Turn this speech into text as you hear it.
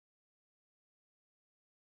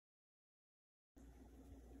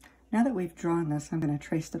Now that we've drawn this, I'm going to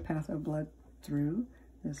trace the path of blood through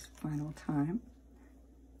this final time.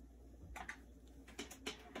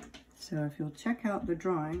 So if you'll check out the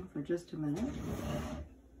drawing for just a minute.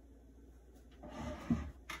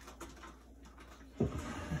 You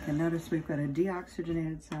can notice we've got a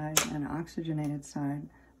deoxygenated side and an oxygenated side.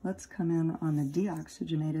 Let's come in on the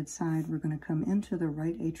deoxygenated side. We're going to come into the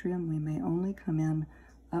right atrium. We may only come in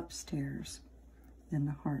upstairs in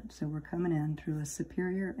the heart. So we're coming in through a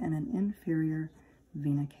superior and an inferior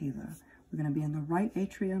vena cava. We're going to be in the right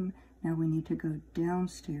atrium. Now we need to go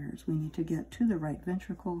downstairs. We need to get to the right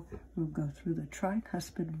ventricle. We'll go through the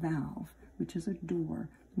tricuspid valve, which is a door.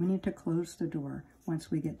 We need to close the door once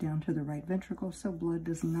we get down to the right ventricle so blood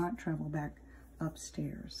does not travel back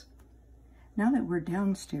upstairs. Now that we're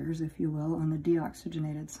downstairs, if you will, on the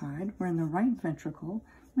deoxygenated side, we're in the right ventricle,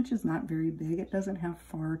 which is not very big. It doesn't have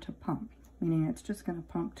far to pump, meaning it's just going to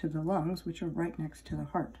pump to the lungs, which are right next to the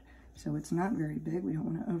heart. So it's not very big. We don't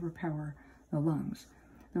want to overpower the lungs.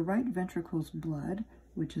 The right ventricle's blood,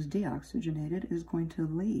 which is deoxygenated, is going to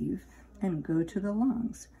leave and go to the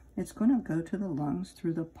lungs. It's going to go to the lungs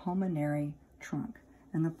through the pulmonary trunk.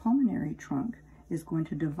 And the pulmonary trunk is going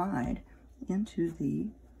to divide into the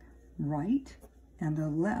right and the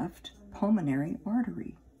left pulmonary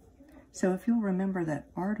artery. So if you'll remember that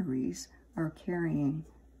arteries are carrying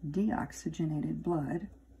deoxygenated blood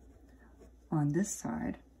on this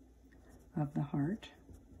side of the heart,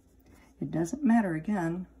 it doesn't matter,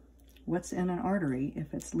 again, what's in an artery.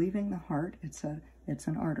 If it's leaving the heart, it's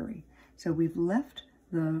an artery. So we've left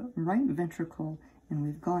the right ventricle and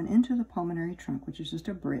we've gone into the pulmonary trunk, which is just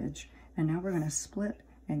a bridge, and now we're going to split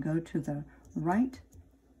and go to the right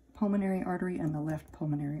pulmonary artery and the left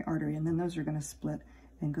pulmonary artery, and then those are going to split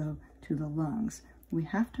and go to the lungs. We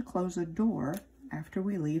have to close a door after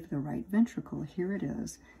we leave the right ventricle. Here it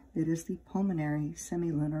is. It is the pulmonary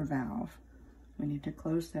semilunar valve. We need to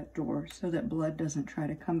close that door so that blood doesn't try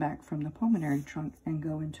to come back from the pulmonary trunk and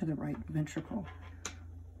go into the right ventricle.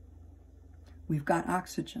 We've got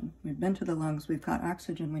oxygen. We've been to the lungs. We've got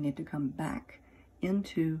oxygen. We need to come back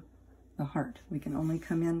into the heart. We can only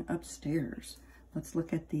come in upstairs. Let's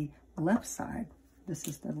look at the left side. This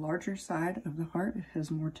is the larger side of the heart. It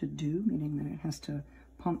has more to do, meaning that it has to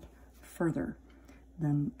pump further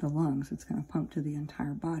than the lungs. It's going to pump to the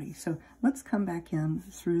entire body. So let's come back in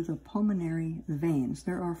through the pulmonary veins.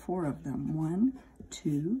 There are 4 of them. 1,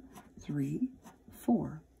 2, 3,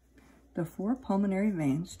 4. The 4 pulmonary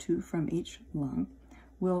veins, 2 from each lung,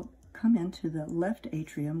 will come into the left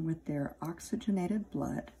atrium with their oxygenated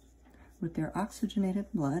blood.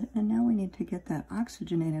 And now we need to get that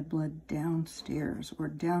oxygenated blood downstairs or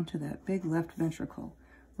down to that big left ventricle.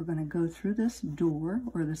 We're going to go through this door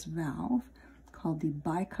or this valve called the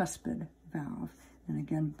bicuspid valve. And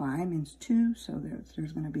again, bi means 2, so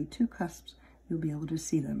there's going to be 2 cusps. You'll be able to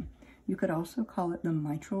see them. You could also call it the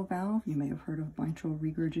mitral valve. You may have heard of mitral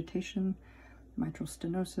regurgitation, mitral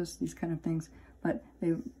stenosis, these kind of things. But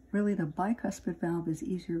really the bicuspid valve is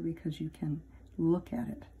easier because you can look at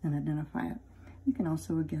it and identify it. You can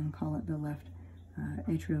also, again, call it the left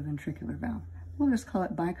atrioventricular valve. We'll just call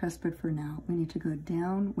it bicuspid for now. We need to go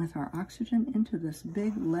down with our oxygen into this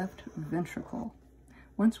big left ventricle.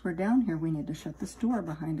 Once we're down here, we need to shut this door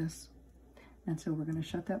behind us. And so we're going to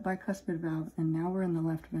shut that bicuspid valve, and now we're in the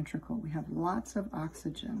left ventricle. We have lots of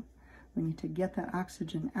oxygen. We need to get that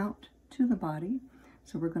oxygen out to the body.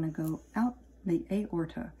 So we're going to go out the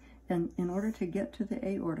aorta. And in order to get to the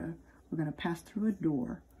aorta, we're going to pass through a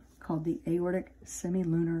door called the aortic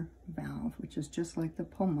semilunar valve, which is just like the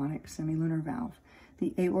pulmonic semilunar valve.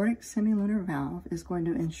 The aortic semilunar valve is going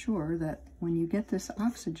to ensure that when you get this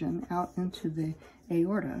oxygen out into the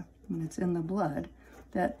aorta, when it's in the blood,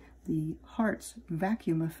 that the heart's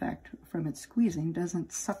vacuum effect from its squeezing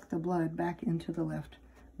doesn't suck the blood back into the left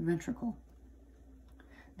ventricle.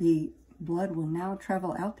 The blood will now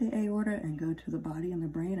travel out the aorta and go to the body and the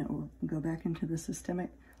brain. It will go back into the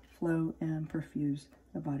systemic flow and perfuse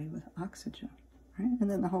the body with oxygen. Right? And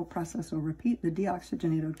then the whole process will repeat. The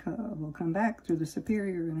deoxygenated will come back through the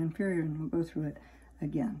superior and inferior, and we'll go through it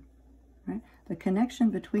again. Right? The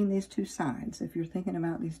connection between these 2 sides, if you're thinking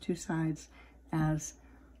about these 2 sides as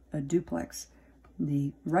a duplex,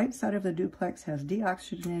 the right side of the duplex has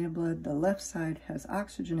deoxygenated blood, the left side has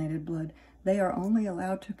oxygenated blood. They are only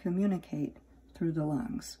allowed to communicate through the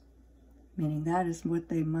lungs, meaning that is what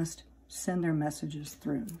they must send their messages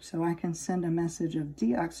through. So I can send a message of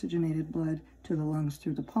deoxygenated blood to the lungs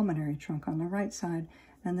through the pulmonary trunk on the right side,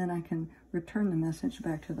 and then I can return the message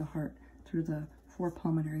back to the heart through the 4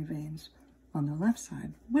 pulmonary veins on the left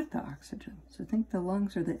side with the oxygen. So think the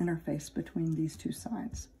lungs are the interface between these 2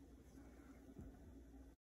 sides.